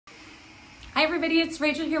Hi everybody, it's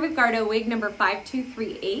Rachel here with Gardeaux wig number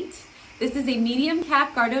 5238. This is a medium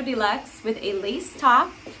cap Gardeaux Deluxe with a lace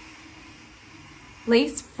top,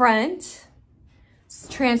 lace front,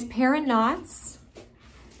 transparent knots,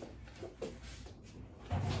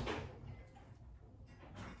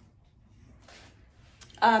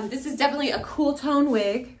 this is definitely a cool tone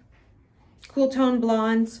wig, cool tone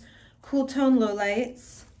blondes, cool tone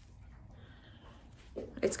lowlights.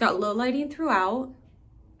 It's got low lighting throughout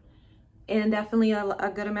and definitely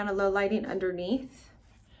a good amount of low lighting underneath.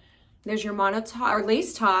 There's your mono top or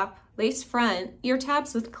lace top, lace front, ear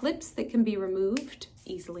tabs with clips that can be removed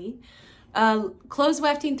easily, close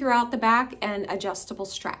wefting throughout the back, and adjustable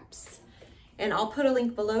straps. And I'll put a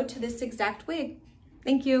link below to this exact wig.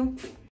 Thank you.